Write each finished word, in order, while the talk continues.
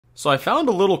So I found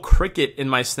a little cricket in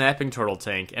my snapping turtle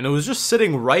tank, and it was just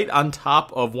sitting right on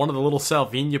top of one of the little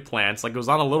salvia plants, like it was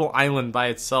on a little island by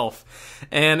itself.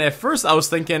 And at first I was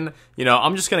thinking,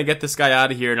 I'm just gonna get this guy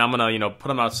out of here and I'm gonna, put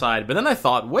him outside. But then I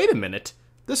thought, wait a minute,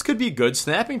 this could be good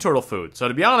snapping turtle food. So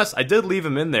to be honest, I did leave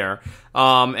him in there.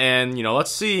 And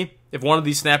let's see if one of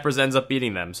these snappers ends up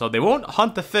eating them. So they won't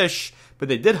hunt the fish, but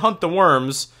they did hunt the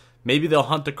worms. Maybe they'll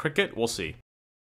hunt the cricket. We'll see.